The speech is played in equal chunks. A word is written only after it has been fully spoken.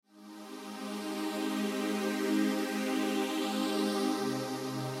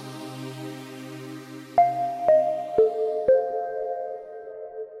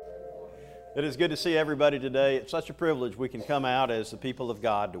It is good to see everybody today. It's such a privilege we can come out as the people of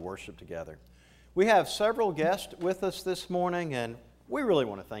God to worship together. We have several guests with us this morning, and we really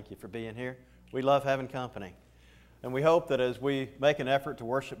want to thank you for being here. We love having company. And we hope that as we make an effort to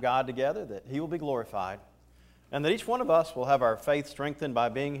worship God together, that He will be glorified, and that each one of us will have our faith strengthened by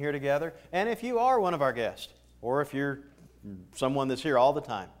being here together. And if you are one of our guests, or if you're someone that's here all the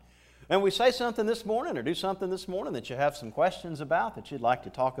time, and we say something this morning or do something this morning that you have some questions about, that you'd like to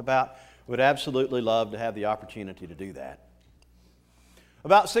talk about, would absolutely love to have the opportunity to do that.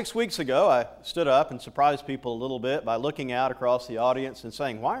 About 6 weeks ago, I stood up and surprised people a little bit by looking out across the audience and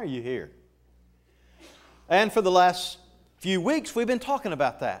saying, "Why are you here?" And for the last few weeks, we've been talking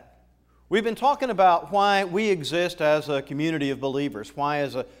about that. We've been talking about why we exist as a community of believers, why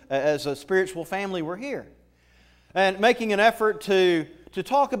as a spiritual family we're here. And making an effort to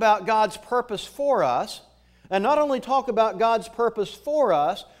talk about God's purpose for us, and not only talk about God's purpose for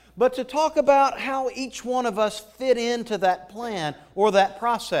us, but to talk about how each one of us fit into that plan or that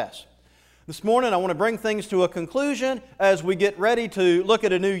process. This morning I want to bring things to a conclusion as we get ready to look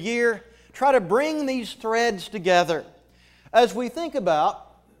at a new year, try to bring these threads together as we think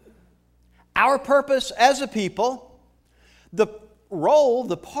about our purpose as a people, the role,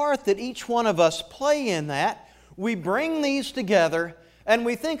 the part that each one of us play in that. We bring these together and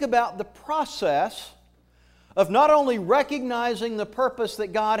we think about the process of not only recognizing the purpose that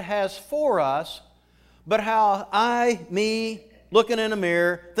God has for us, but how me, looking in a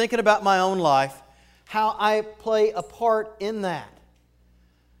mirror, thinking about my own life, how I play a part in that.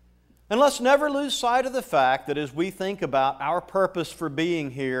 And let's never lose sight of the fact that as we think about our purpose for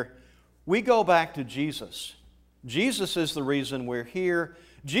being here, we go back to Jesus. Jesus is the reason we're here.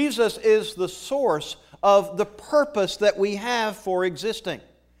 Jesus is the source of the purpose that we have for existing.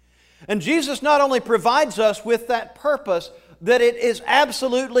 And Jesus not only provides us with that purpose that it is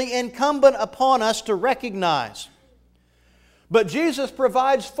absolutely incumbent upon us to recognize, but Jesus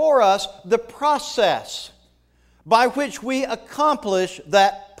provides for us the process by which we accomplish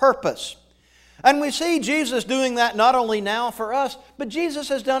that purpose. And we see Jesus doing that not only now for us, but Jesus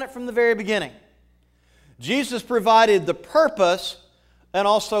has done it from the very beginning. Jesus provided the purpose and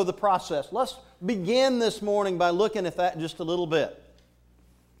also the process. Let's begin this morning by looking at that just a little bit.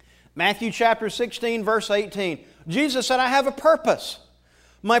 Matthew chapter 16, verse 18. Jesus said, "I have a purpose.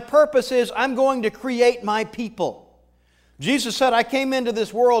 My purpose is I'm going to create my people." Jesus said, "I came into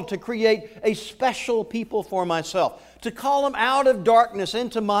this world to create a special people for myself, to call them out of darkness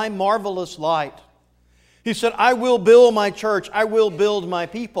into my marvelous light." He said, "I will build my church. I will build my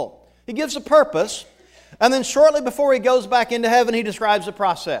people." He gives a purpose, and then shortly before He goes back into heaven, He describes a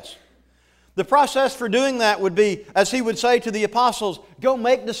process. The process for doing that would be, as He would say to the apostles, "Go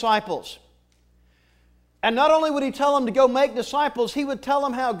make disciples." And not only would He tell them to go make disciples, He would tell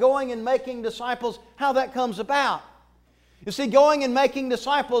them how going and making disciples, how that comes about. You see, going and making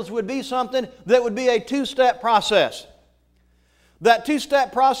disciples would be something that would be a two-step process. That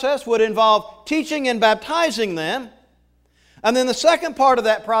two-step process would involve teaching and baptizing them, and then the second part of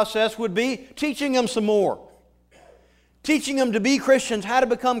that process would be teaching them some more. Teaching them to be Christians, how to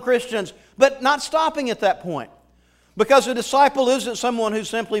become Christians, but not stopping at that point. Because a disciple isn't someone who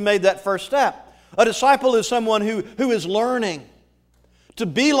simply made that first step. A disciple is someone who is learning to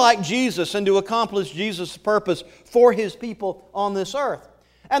be like Jesus and to accomplish Jesus' purpose for His people on this earth.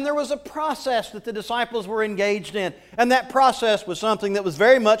 And there was a process that the disciples were engaged in, and that process was something that was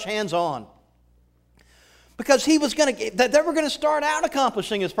very much hands-on. Because they were going to start out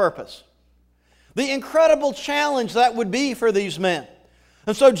accomplishing His purpose. The incredible challenge that would be for these men.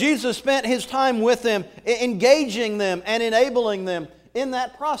 And so Jesus spent His time with them, engaging them and enabling them in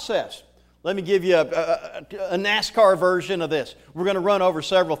that process. Let me give you a NASCAR version of this. We're going to run over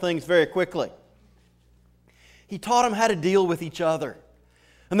several things very quickly. He taught them how to deal with each other.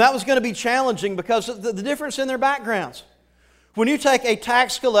 And that was going to be challenging because of the difference in their backgrounds. When you take a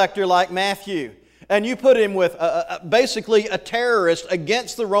tax collector like Matthew and you put him with basically a terrorist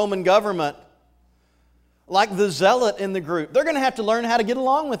against the Roman government, like the zealot in the group, they're going to have to learn how to get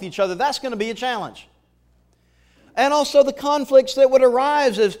along with each other. That's going to be a challenge. And also the conflicts that would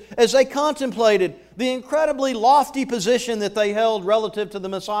arise as they contemplated the incredibly lofty position that they held relative to the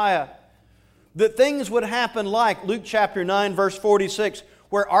Messiah. That things would happen like Luke chapter 9, verse 46,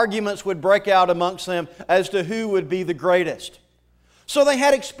 where arguments would break out amongst them as to who would be the greatest. So they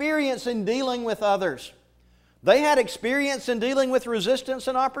had experience in dealing with others. They had experience in dealing with resistance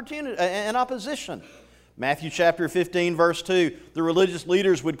and opposition. Matthew chapter 15, verse 2, the religious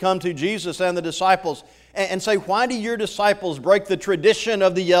leaders would come to Jesus and the disciples and say, "Why do your disciples break the tradition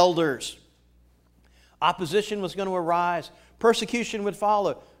of the elders?" Opposition was going to arise. Persecution would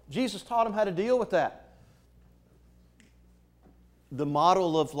follow. Jesus taught them how to deal with that. The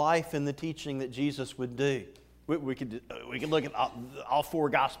model of life and the teaching that Jesus would do. We could look at all four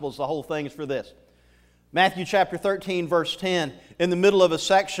Gospels, the whole thing is for this. Matthew chapter 13, verse 10, in the middle of a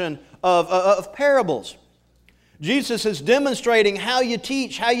section of parables. Jesus is demonstrating how you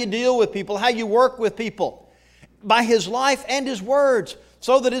teach, how you deal with people, how you work with people by His life and His words,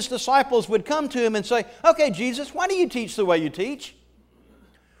 so that His disciples would come to Him and say, okay, Jesus, why do you teach the way you teach?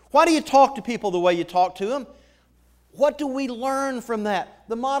 Why do you talk to people the way you talk to them? What do we learn from that?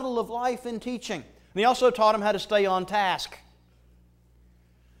 The model of life and teaching. And He also taught them how to stay on task.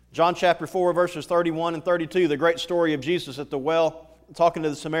 John chapter 4, verses 31 and 32, the great story of Jesus at the well, talking to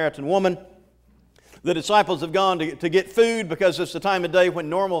the Samaritan woman. The disciples have gone to get food because it's the time of day when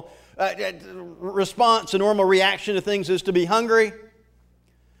normal response, a normal reaction to things is to be hungry.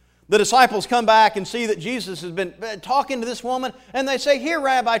 The disciples come back and see that Jesus has been talking to this woman, and they say, "Here,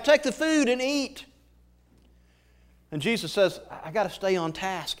 Rabbi, take the food and eat." And Jesus says, I got to stay on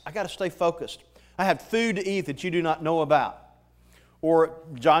task. I got to stay focused. I have food to eat that you do not know about. Or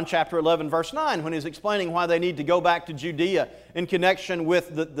John chapter 11, verse 9, when He's explaining why they need to go back to Judea in connection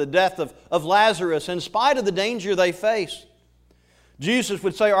with the death of Lazarus, in spite of the danger they face. Jesus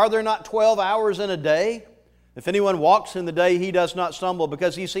would say, are there not 12 hours in a day? If anyone walks in the day, he does not stumble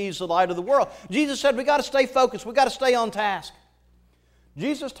because he sees the light of the world. Jesus said, we've got to stay focused. We've got to stay on task.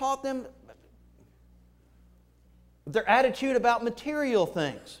 Jesus taught them their attitude about material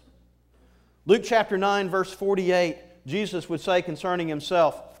things. Luke chapter 9, verse 48, Jesus would say concerning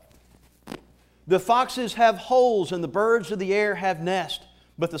Himself, the foxes have holes and the birds of the air have nests,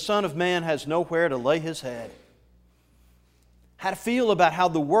 but the Son of Man has nowhere to lay His head. How to feel about how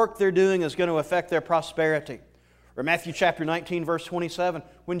the work they're doing is going to affect their prosperity. Or Matthew chapter 19, verse 27,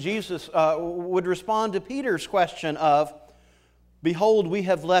 when Jesus would respond to Peter's question of, behold, we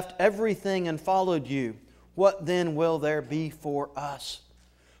have left everything and followed you. What then will there be for us?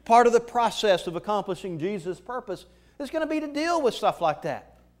 Part of the process of accomplishing Jesus' purpose is going to be to deal with stuff like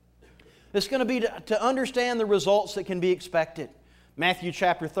that. It's going to be to understand the results that can be expected. Matthew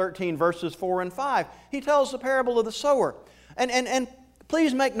chapter 13, verses 4 and 5, He tells the parable of the sower. And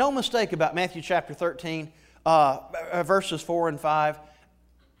please make no mistake about Matthew chapter 13, verses 4 and 5.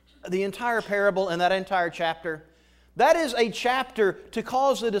 The entire parable and that entire chapter, that is a chapter to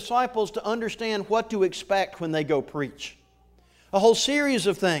cause the disciples to understand what to expect when they go preach. A whole series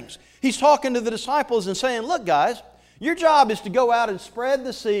of things. He's talking to the disciples and saying, look guys, your job is to go out and spread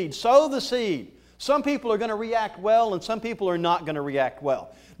the seed, sow the seed. Some people are going to react well and some people are not going to react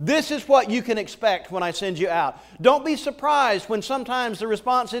well. This is what you can expect when I send you out. Don't be surprised when sometimes the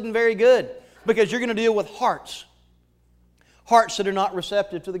response isn't very good, because you're going to deal with hearts that are not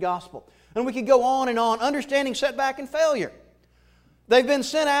receptive to the gospel. And we could go on and on, understanding setback and failure. They've been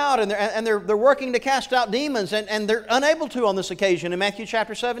sent out and they're working to cast out demons, and they're unable to on this occasion in Matthew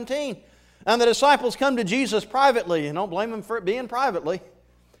chapter 17. And the disciples come to Jesus privately, and don't blame them for it being privately,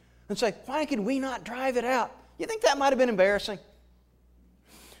 and say, why could we not drive it out? You think that might have been embarrassing?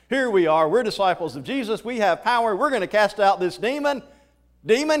 Here we are, we're disciples of Jesus, we have power, we're going to cast out this demon.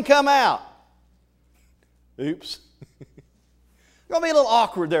 Demon, come out. Oops. It's going to be a little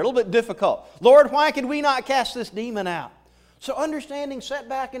awkward there, a little bit difficult. Lord, why could we not cast this demon out? So understanding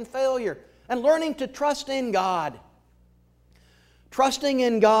setback and failure and learning to trust in God. Trusting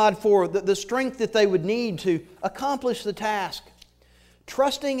in God for the strength that they would need to accomplish the task.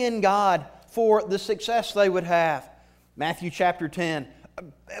 Trusting in God for the success they would have. Matthew chapter 10,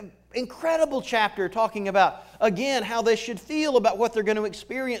 incredible chapter talking about, again, how they should feel about what they're going to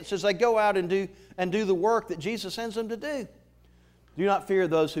experience as they go out and do the work that Jesus sends them to do. Do not fear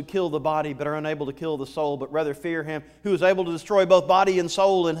those who kill the body but are unable to kill the soul, but rather fear Him who is able to destroy both body and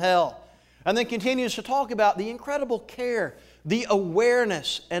soul in hell. And then continues to talk about the incredible care, the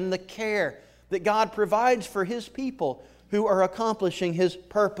awareness and the care that God provides for His people who are accomplishing His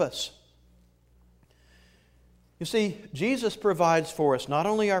purpose. You see, Jesus provides for us not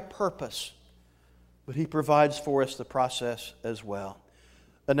only our purpose, but He provides for us the process as well.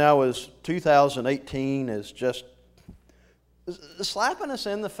 And now as 2018 is just slapping us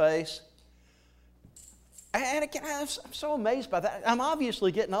in the face, and again, I'm so amazed by that. I'm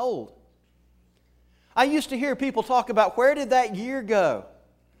obviously getting old. I used to hear people talk about, where did that year go?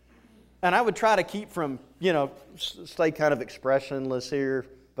 And I would try to keep from, stay kind of expressionless here,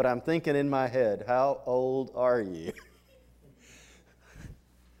 but I'm thinking in my head, how old are you?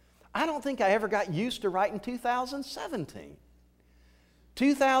 I don't think I ever got used to writing 2017.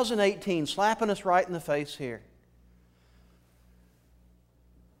 2018 slapping us right in the face here.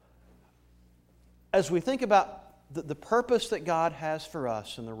 As we think about the purpose that God has for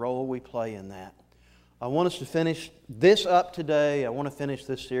us and the role we play in that. I want us to finish this up today. I want to finish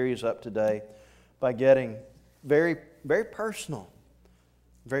this series up today by getting very, very personal,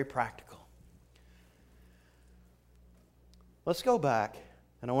 very practical. Let's go back,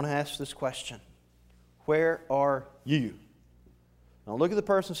 and I want to ask this question. Where are you? Don't look at the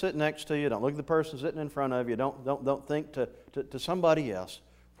person sitting next to you. Don't look at the person sitting in front of you. Don't think to somebody else.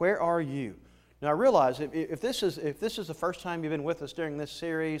 Where are you? Now, I realize if this is the first time you've been with us during this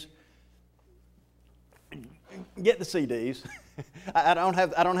series, get the CDs. I don't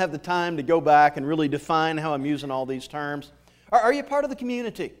have the time to go back and really define how I'm using all these terms. Are you part of the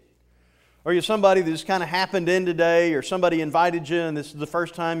community? Are you somebody that just kind of happened in today, or somebody invited you and this is the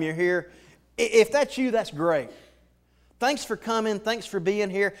first time you're here? If that's you, that's great. Thanks for coming. Thanks for being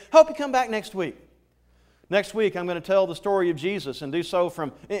here. Hope you come back next week. Next week, I'm going to tell the story of Jesus and do so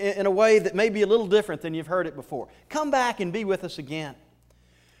in a way that may be a little different than you've heard it before. Come back and be with us again.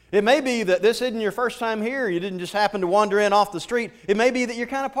 It may be that this isn't your first time here. You didn't just happen to wander in off the street. It may be that you're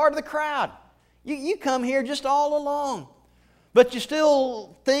kind of part of the crowd. You come here just all along. But you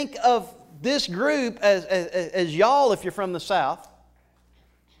still think of this group as y'all if you're from the South.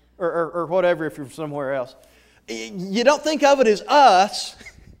 Or whatever if you're from somewhere else. You don't think of it as us.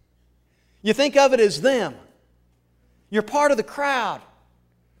 You think of it as them. You're part of the crowd.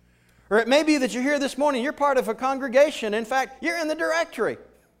 Or it may be that you're here this morning, you're part of a congregation. In fact, you're in the directory.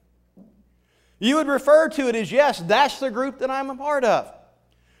 You would refer to it as, yes, that's the group that I'm a part of.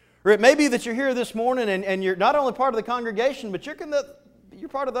 Or it may be that you're here this morning and you're not only part of the congregation, but you're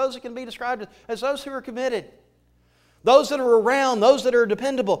part of those that can be described as those who are committed. Those that are around, those that are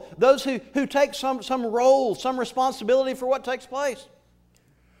dependable, those who take some role, some responsibility for what takes place.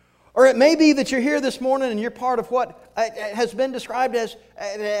 Or it may be that you're here this morning and you're part of what has been described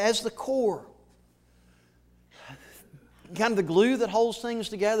as the core. Kind of the glue that holds things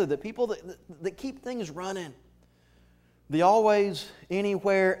together, the people that keep things running. The always,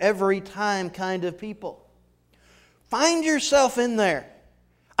 anywhere, every time kind of people. Find yourself in there.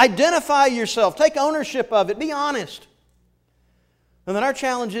 Identify yourself. Take ownership of it. Be honest. And then our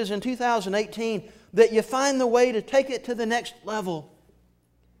challenge is in 2018 that you find the way to take it to the next level.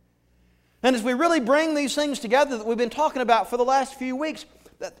 And as we really bring these things together that we've been talking about for the last few weeks,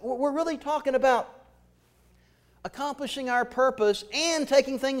 that we're really talking about accomplishing our purpose and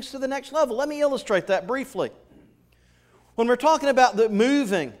taking things to the next level. Let me illustrate that briefly. When we're talking about the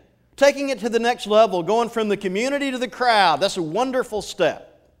moving, taking it to the next level, going from the community to the crowd, that's a wonderful step.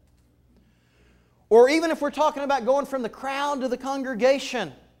 Or even if we're talking about going from the crowd to the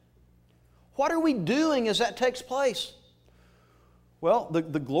congregation, what are we doing as that takes place? Well, the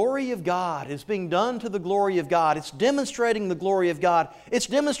glory of God is being done to the glory of God. It's demonstrating the glory of God. It's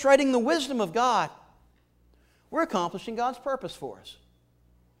demonstrating the wisdom of God. We're accomplishing God's purpose for us.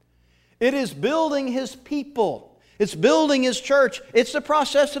 It is building His people. It's building His church. It's the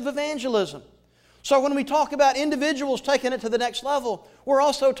process of evangelism. So when we talk about individuals taking it to the next level, we're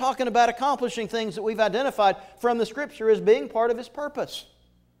also talking about accomplishing things that we've identified from the Scripture as being part of His purpose.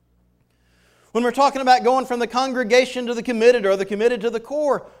 When we're talking about going from the congregation to the committed or the committed to the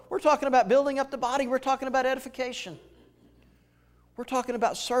core, we're talking about building up the body. We're talking about edification. We're talking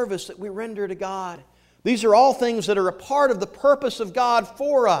about service that we render to God. These are all things that are a part of the purpose of God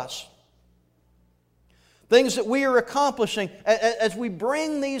for us. Things that we are accomplishing as we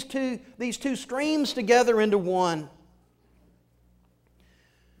bring these two streams together into one.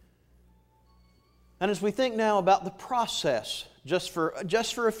 And as we think now about the process, just for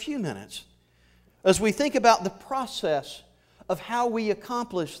a few minutes, as we think about the process of how we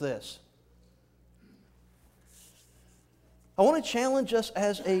accomplish this, I want to challenge us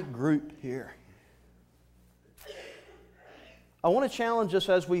as a group here. I want to challenge us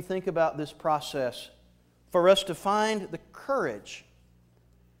as we think about this process for us to find the courage,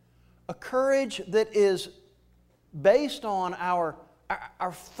 a courage that is based on our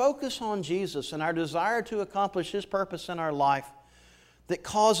focus on Jesus and our desire to accomplish His purpose in our life, that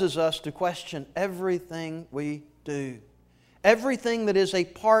causes us to question everything we do. Everything that is a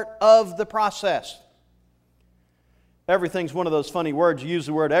part of the process. Everything's one of those funny words. You use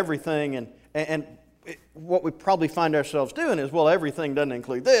the word everything, and what we probably find ourselves doing is, well, everything doesn't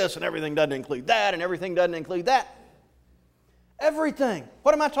include this, and everything doesn't include that, and everything doesn't include that. Everything.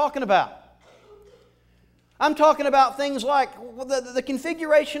 What am I talking about? I'm talking about things like the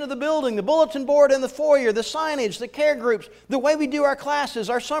configuration of the building, the bulletin board in the foyer, the signage, the care groups, the way we do our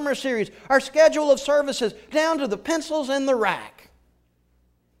classes, our summer series, our schedule of services, down to the pencils in the rack.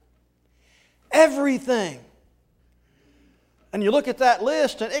 Everything. And you look at that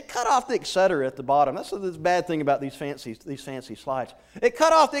list, and it cut off the et cetera at the bottom. That's the bad thing about these fancy slides. It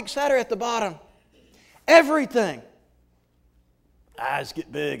cut off the et cetera at the bottom. Everything. Eyes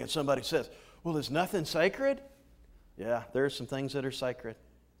get big, and somebody says, well, is nothing sacred? Yeah, there are some things that are sacred.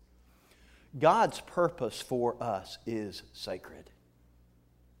 God's purpose for us is sacred.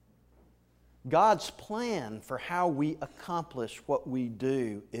 God's plan for how we accomplish what we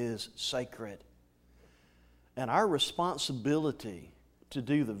do is sacred. And our responsibility to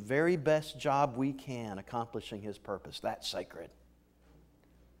do the very best job we can accomplishing His purpose, that's sacred.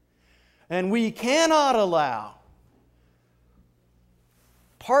 And we cannot allow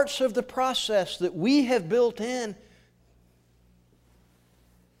parts of the process that we have built in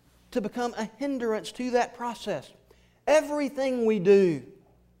to become a hindrance to that process. Everything we do,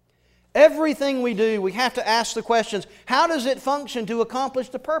 we have to ask the questions, how does it function to accomplish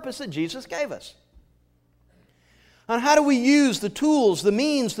the purpose that Jesus gave us? And how do we use the tools, the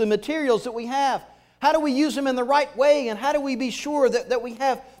means, the materials that we have? How do we use them in the right way? And how do we be sure that we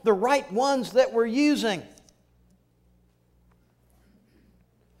have the right ones that we're using?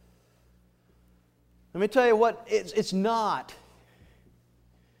 Let me tell you what, it's not.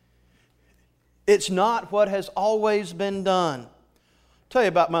 It's not what has always been done. I'll tell you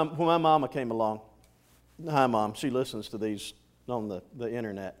about when my mama came along. Hi, Mom. She listens to these on the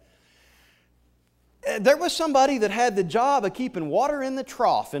internet. There was somebody that had the job of keeping water in the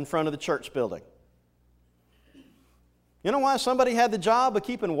trough in front of the church building. You know why somebody had the job of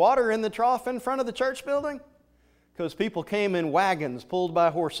keeping water in the trough in front of the church building? Because people came in wagons pulled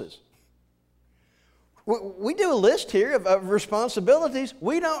by horses. We do a list here of responsibilities.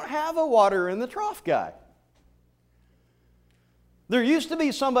 We don't have a water in the trough guy. There used to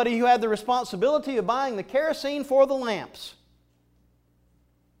be somebody who had the responsibility of buying the kerosene for the lamps.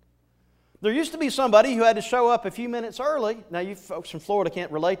 There used to be somebody who had to show up a few minutes early. Now, you folks from Florida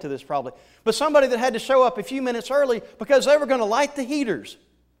can't relate to this probably. But somebody that had to show up a few minutes early because they were going to light the heaters.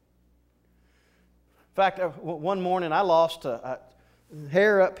 In fact, one morning I lost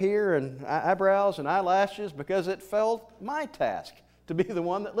hair up here and eyebrows and eyelashes because it fell my task to be the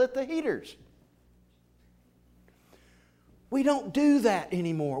one that lit the heaters. We don't do that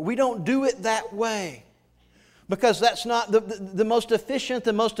anymore. We don't do it that way. Because that's not the most efficient,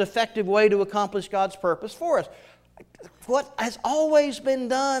 the most effective way to accomplish God's purpose for us. What has always been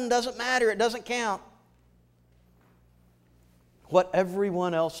done doesn't matter. It doesn't count. What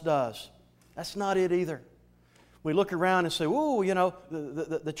everyone else does, that's not it either. We look around and say, ooh, you know,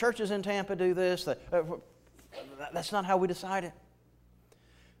 the churches in Tampa do this. That's not how we decide it.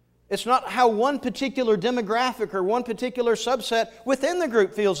 It's not how one particular demographic or one particular subset within the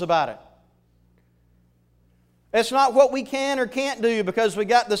group feels about it. It's not what we can or can't do because we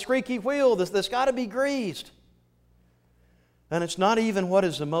got the squeaky wheel that's got to be greased. And it's not even what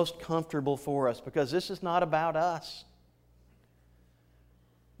is the most comfortable for us because this is not about us.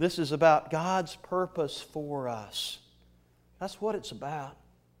 This is about God's purpose for us. That's what it's about.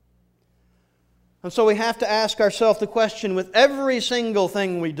 And so we have to ask ourselves the question with every single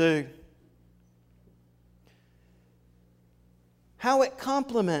thing we do. How it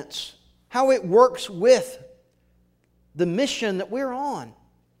complements, how it works with the mission that we're on.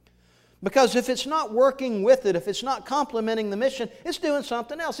 Because if it's not working with it, if it's not complementing the mission, it's doing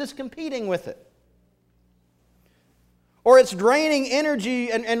something else. It's competing with it. Or it's draining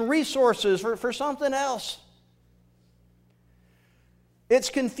energy and resources for something else. It's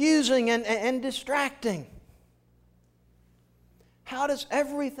confusing and distracting. How does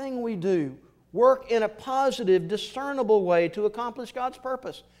everything we do work in a positive, discernible way to accomplish God's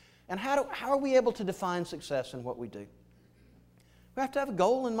purpose? And how are we able to define success in what we do? We have to have a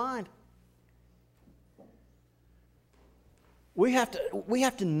goal in mind. We have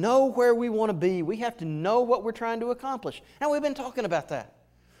to know where we want to be. We have to know what we're trying to accomplish. And we've been talking about that.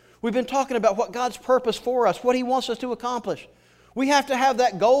 We've been talking about what God's purpose for us, what He wants us to accomplish. We have to have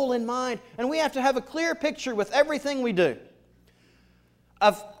that goal in mind, and we have to have a clear picture with everything we do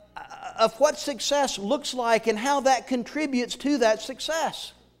of what success looks like and how that contributes to that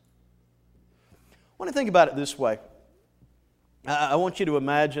success. I want to think about it this way. I want you to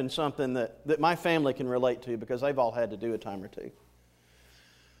imagine something that my family can relate to because they've all had to do a time or two.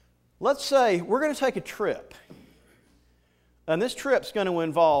 Let's say we're going to take a trip. And this trip's going to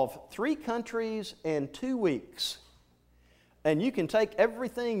involve 3 countries and 2 weeks. And you can take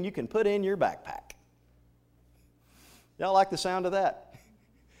everything you can put in your backpack. Y'all like the sound of that?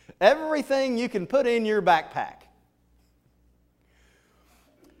 Everything you can put in your backpack.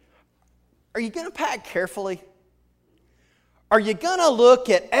 Are you going to pack carefully? Are you going to look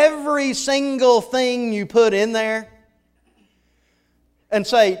at every single thing you put in there? and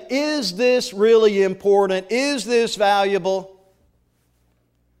say, is this really important? Is this valuable?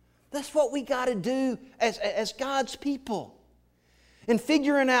 That's what we got to do as God's people in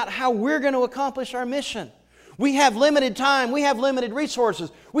figuring out how we're going to accomplish our mission. We have limited time. We have limited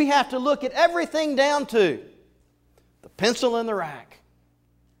resources. We have to look at everything down to the pencil in the rack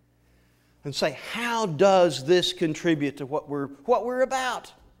and say, how does this contribute to what we're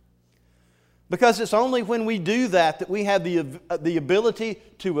about? Because it's only when we do that we have the ability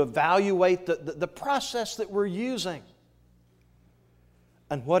to evaluate the process that we're using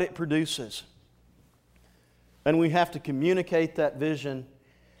and what it produces. And we have to communicate that vision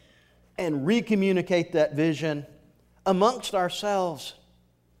and re-communicate that vision amongst ourselves.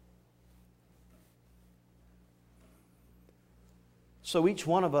 So each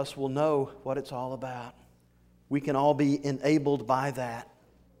one of us will know what it's all about. We can all be enabled by that.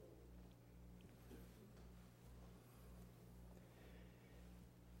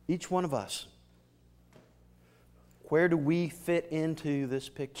 Each one of us. Where do we fit into this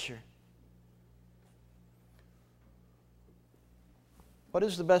picture? What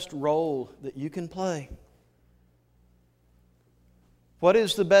is the best role that you can play? What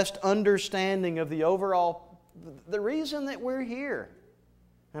is the best understanding of the overall, the reason that we're here,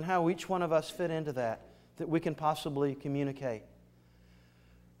 and how each one of us fit into that we can possibly communicate?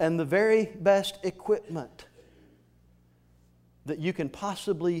 And the very best equipment that you can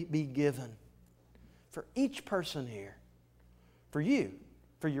possibly be given for each person here, for you,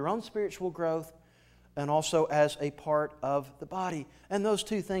 for your own spiritual growth, and also as a part of the body. And those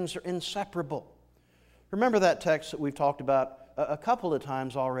two things are inseparable. Remember that text that we've talked about a couple of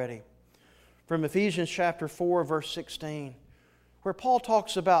times already, from Ephesians chapter 4, verse 16, where Paul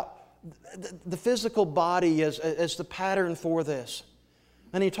talks about the physical body as the pattern for this.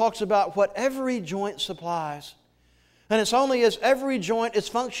 And he talks about what every joint supplies. And it's only as every joint is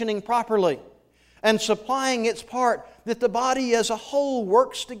functioning properly and supplying its part that the body as a whole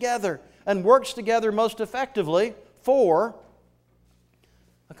works together, and works together most effectively for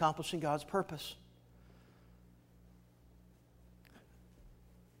accomplishing God's purpose.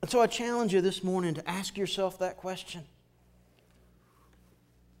 And so I challenge you this morning to ask yourself that question.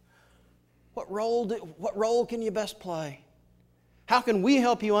 What role can you best play? How can we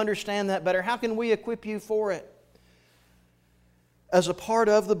help you understand that better? How can we equip you for it? As a part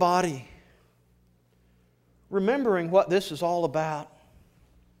of the body, remembering what this is all about.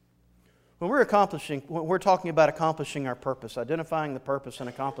 When we're talking about accomplishing our purpose, identifying the purpose and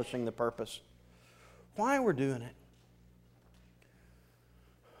accomplishing the purpose, why we're doing it?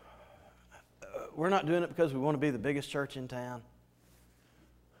 We're not doing it because we want to be the biggest church in town.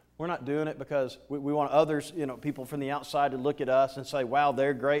 We're not doing it because we want others, people from the outside to look at us and say, wow,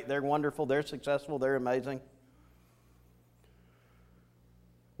 they're great, they're wonderful, they're successful, they're amazing.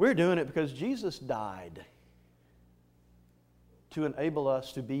 We're doing it because Jesus died to enable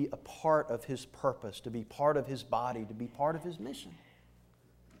us to be a part of His purpose, to be part of His body, to be part of His mission.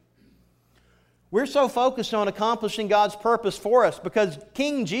 We're so focused on accomplishing God's purpose for us because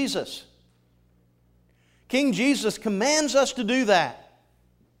King Jesus commands us to do that.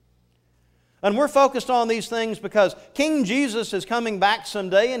 And we're focused on these things because King Jesus is coming back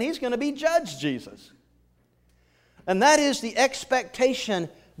someday and He's going to be Judge Jesus. And that is the expectation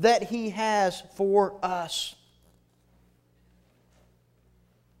that He has for us.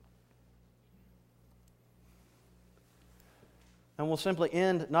 And we'll simply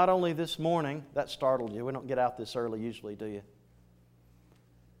end not only this morning, that startled you, we don't get out this early usually, do you?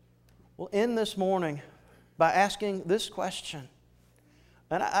 We'll end this morning by asking this question.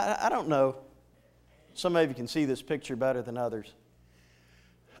 And I don't know, some of you can see this picture better than others.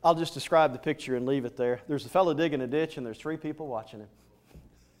 I'll just describe the picture and leave it there. There's a fellow digging a ditch and there's 3 people watching him.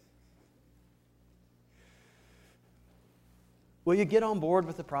 Will you get on board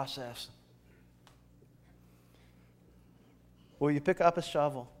with the process? Will you pick up a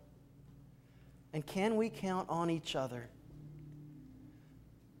shovel? And can we count on each other?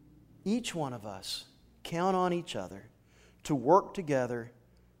 Each one of us count on each other to work together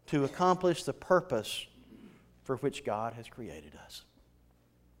to accomplish the purpose for which God has created us.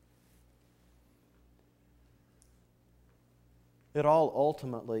 It all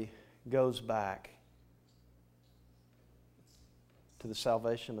ultimately goes back to the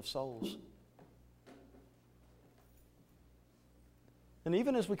salvation of souls. And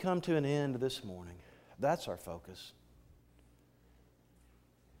even as we come to an end this morning, that's our focus.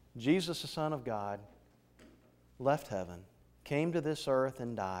 Jesus, the Son of God, left heaven, came to this earth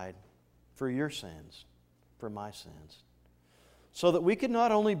and died for your sins, for my sins, so that we could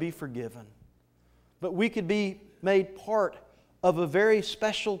not only be forgiven, but we could be made part of a very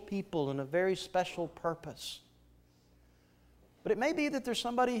special people and a very special purpose. But it may be that there's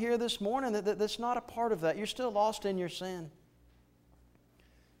somebody here this morning that's not a part of that. You're still lost in your sin.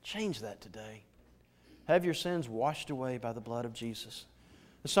 Change that today. Have your sins washed away by the blood of Jesus.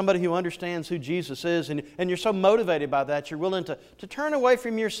 As somebody who understands who Jesus is, and you're so motivated by that, you're willing to turn away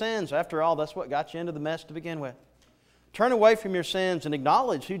from your sins. After all, that's what got you into the mess to begin with. Turn away from your sins and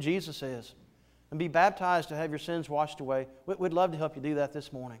acknowledge who Jesus is and be baptized to have your sins washed away. We'd love to help you do that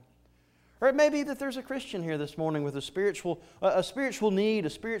this morning. Or it may be that there's a Christian here this morning with a spiritual need, a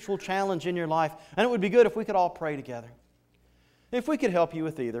spiritual challenge in your life, and it would be good if we could all pray together. If we could help you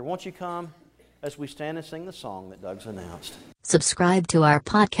with either, won't you come as we stand and sing the song that Doug's announced? Subscribe to our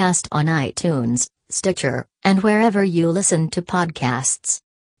podcast on iTunes, Stitcher, and wherever you listen to podcasts.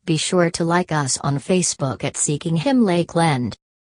 Be sure to like us on Facebook at Seeking Him Lakeland.